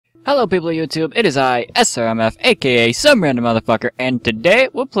Hello people of YouTube, it is I, SRMF, aka some random motherfucker, and today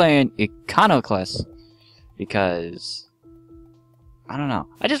we're playing Iconoclasts. Because... I don't know,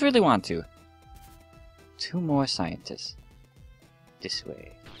 I just really want to. 2 more scientists. This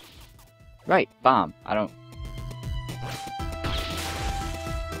way. Right, bomb. I don't...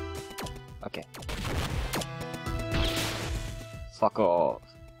 Okay. Fuck off.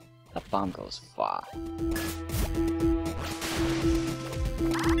 That bomb goes far.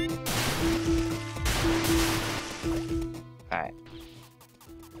 Alright.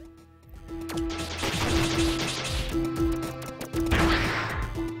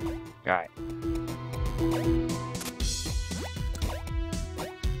 Alright.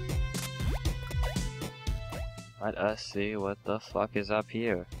 Let us see what the fuck is up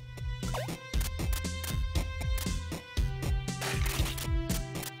here.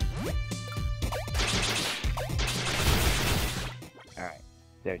 Alright.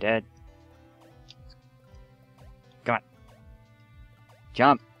 They're dead. Come on.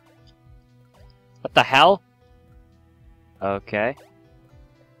 Jump. What the hell? Okay.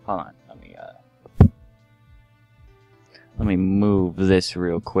 Hold on. Let me move this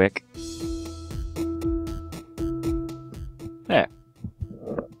real quick. There.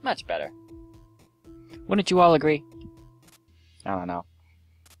 Much better. Wouldn't you all agree? I don't know.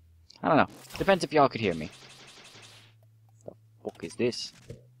 Depends if y'all could hear me. The fuck is this?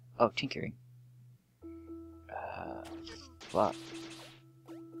 Oh, tinkering. Fuck.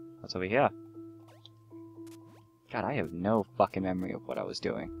 What's over here? God, I have no fucking memory of what I was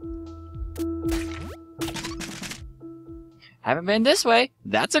doing. Haven't been this way.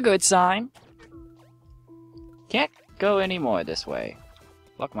 That's a good sign. Can't go any more this way.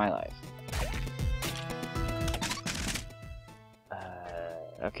 Fuck my life.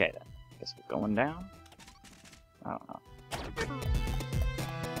 Okay then. Guess we're going down? I don't know.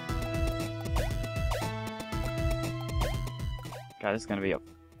 God, this is gonna be a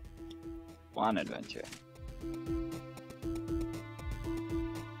fun adventure.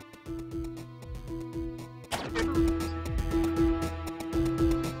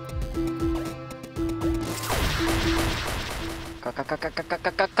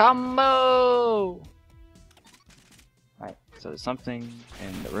 Combo! Alright, so there's something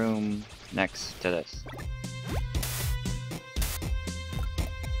in the room next to this.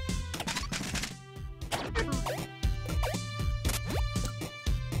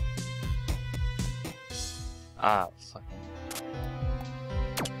 Ah, fucking...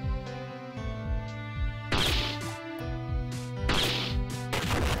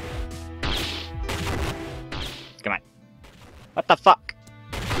 Come on. What the fuck?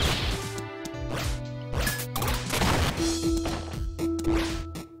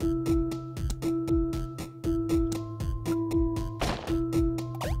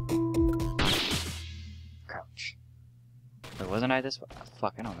 Crouch. Wait, wasn't I this way? Oh,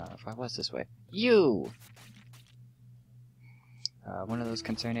 fuck, I don't know if I was this way. You! One of those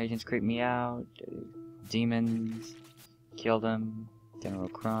concerned agents creeped me out. Demons. Kill them. General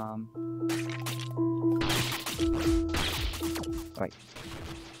Crom. Wait.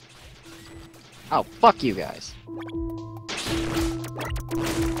 Oh, fuck you guys.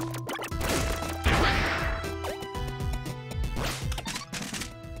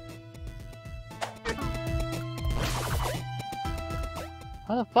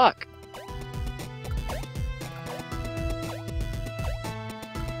 How the fuck?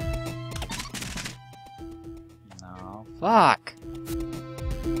 No, fuck.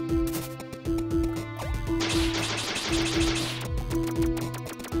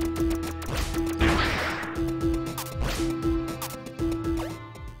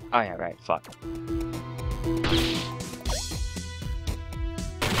 Oh yeah, right, fuck.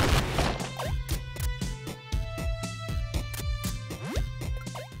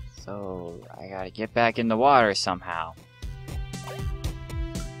 So, I gotta get back in the water somehow.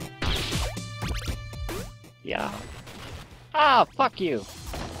 Yeah. Ah, fuck you!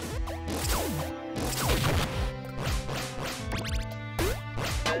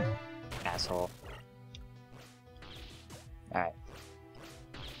 Asshole. Alright.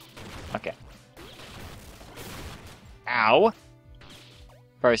 Okay. Ow!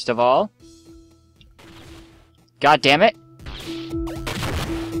 First of all. God damn it!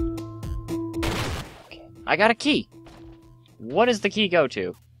 Okay. I got a key! What does the key go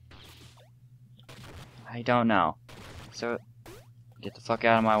to? I don't know. So, get the fuck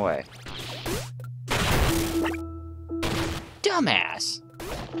out of my way. Dumbass!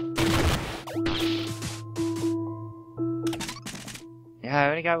 Yeah, I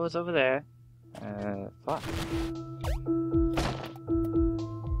already got what's over there. Fuck.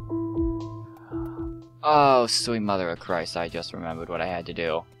 Oh, sweet mother of Christ, I just remembered what I had to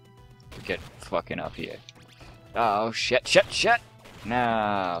do to get fucking up here. Oh, shit, shit, shit!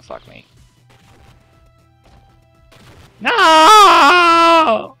 No, fuck me.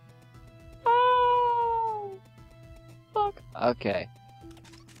 No! Oh! Fuck. Okay.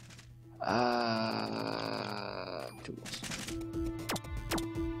 Tools.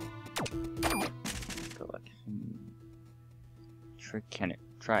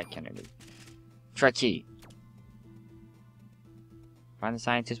 Try Kennedy. Try key. Find the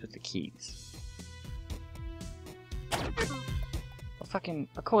scientist with the keys. Well, fucking,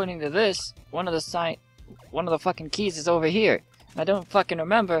 according to this, one of the fucking keys is over here. And I don't fucking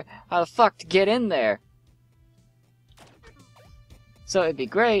remember how the fuck to get in there. So it'd be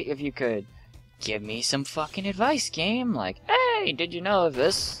great if you could give me some fucking advice, game. Like, hey, did you know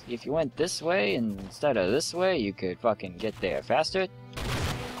this? If you went this way instead of this way, you could fucking get there faster.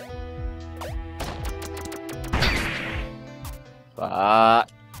 Fuck.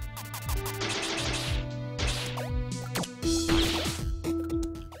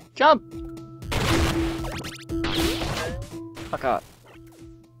 Jump! Fuck up.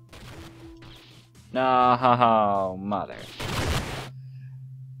 No, mother.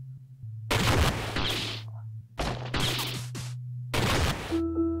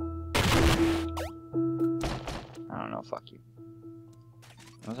 I don't know, fuck you.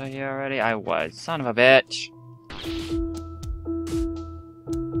 Was I here already? I was. Son of a bitch.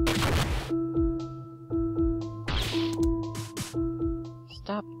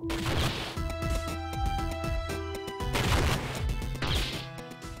 Stop.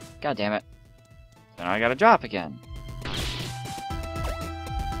 God damn it. So now I gotta drop again.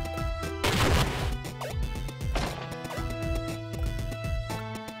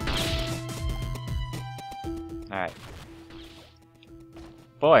 Alright.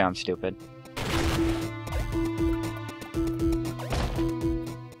 Boy, I'm stupid.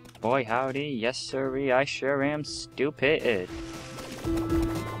 Boy, howdy, yes sirree, I sure am stupid.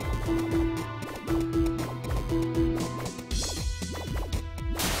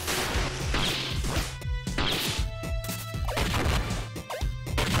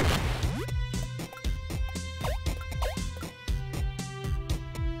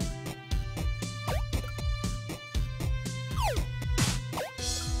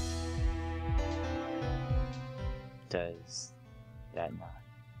 Does that not?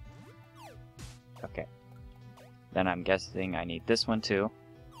 Okay. Then I'm guessing I need this one too.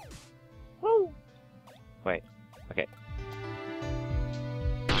 Woo! Wait. Okay.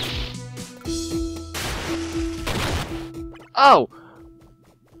 Oh!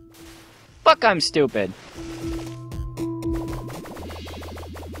 Fuck, I'm stupid.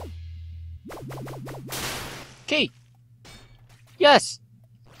 Key! Yes!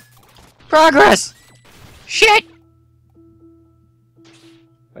 Progress! Shit!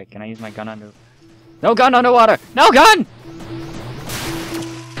 Wait, can I use my gun under... No gun underwater! No gun!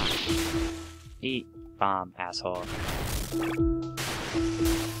 Eat bomb, asshole.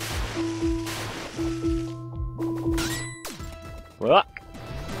 Fuck!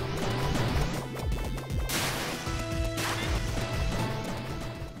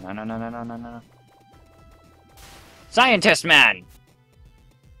 No. Scientist man!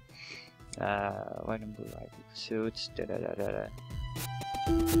 White and blue rifle suits, da-da-da-da-da.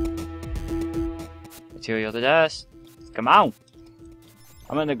 Material to dust. Come on!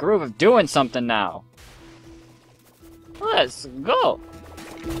 I'm in the groove of doing something now. Let's go!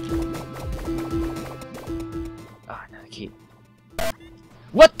 Ah, another key.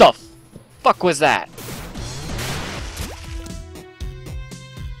 What the fuck was that?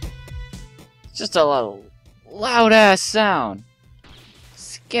 It's just a little loud ass sound.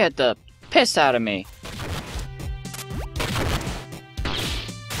 Scared the piss out of me.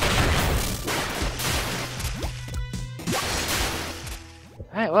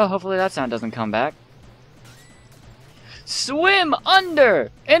 Alright, well, hopefully that sound doesn't come back. Swim under!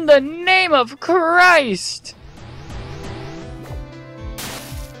 In the name of Christ!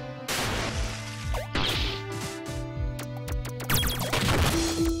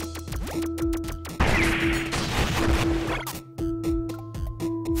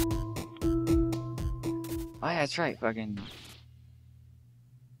 Oh yeah, that's right, fucking...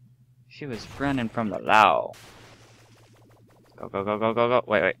 She was running from the Lao. Go.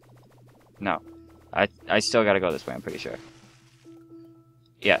 Wait. No. I still gotta go this way, I'm pretty sure.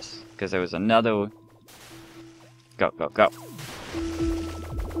 Yes, because there was another... Go.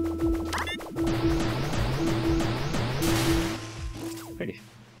 Pretty...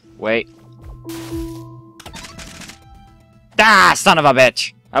 Wait. Ah, son of a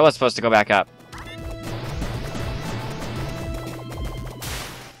bitch! I was supposed to go back up.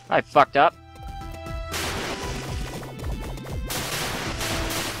 I fucked up.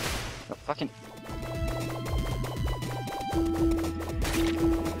 Oh, fucking...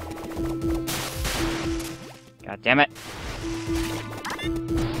 God damn it.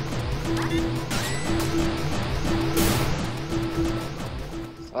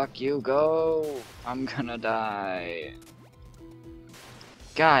 Fuck you, go! I'm gonna die.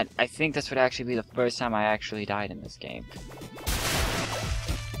 God, I think this would actually be the first time I actually died in this game.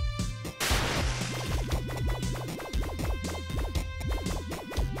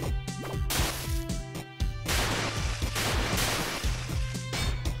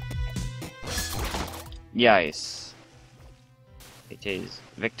 Yes. It is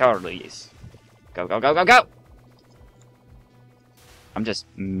victorious. Go, go, go, go, go! I'm just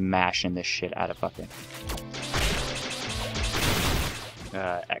mashing this shit out of fucking...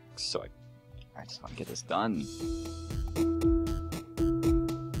 excellent. I just want to get this done.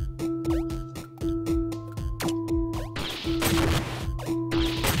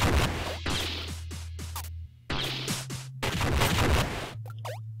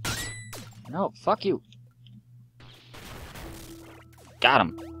 No, fuck you. Got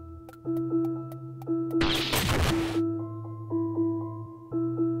him.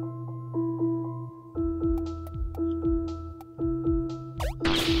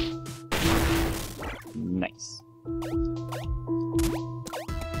 Nice.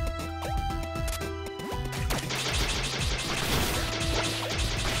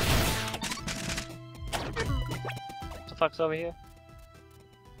 What the fuck's over here?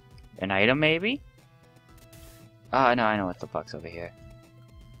 An item, maybe? Oh, no, I know what the fuck's over here.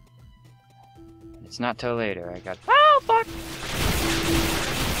 It's not till later. I got... Oh, fuck!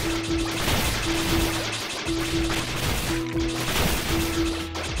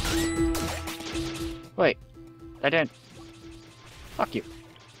 Wait. I didn't... Fuck you.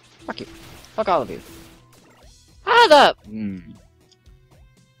 Fuck you. Fuck all of you. How the...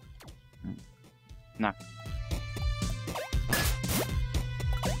 No.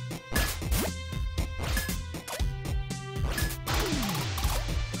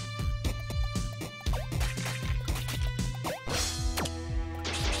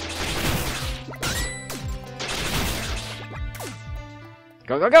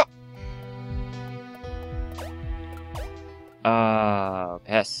 Go, go, go!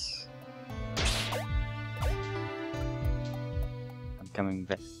 Piss. I'm coming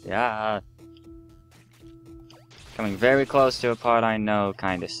coming very close to a part I know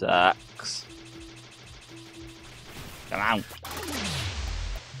kinda sucks. Come on.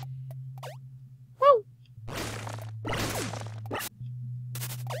 Woo!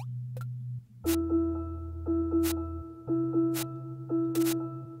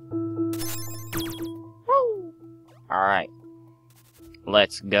 Woo! Alright.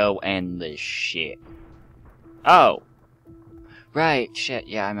 Let's go end this shit. Oh! Right, shit,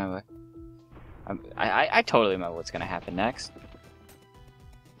 yeah, I remember. I totally remember what's gonna happen next.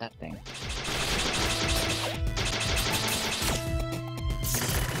 That thing.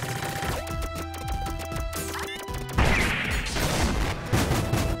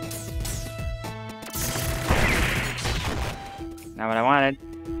 Not what I wanted.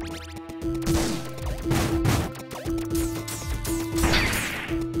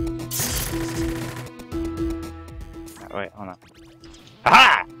 Oh, wait, hold on.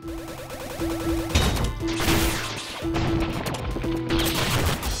 Aha!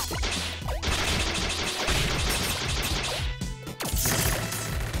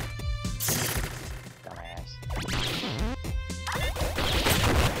 Dumbass.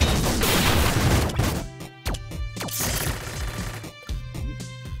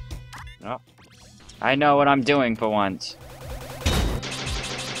 Oh. I know what I'm doing for once.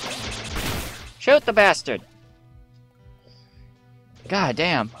 Shoot the bastard! God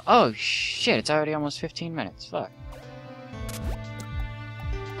damn. Oh shit, it's already almost 15 minutes. Fuck.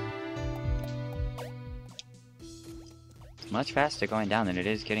 It's much faster going down than it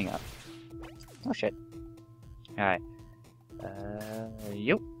is getting up. Oh shit. Alright.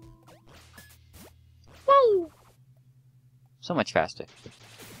 Yup. Woo! So much faster.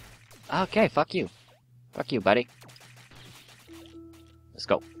 Okay, fuck you. Fuck you, buddy. Let's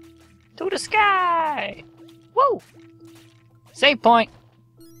go. To the sky! Woo! Save point!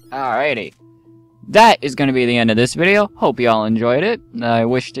 Alrighty. That is going to be the end of this video. Hope you all enjoyed it. I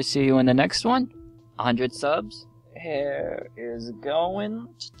wish to see you in the next one. 100 subs. Here is going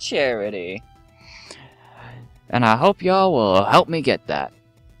to charity. And I hope y'all will help me get that.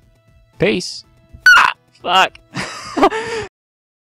 Peace. Ah, fuck.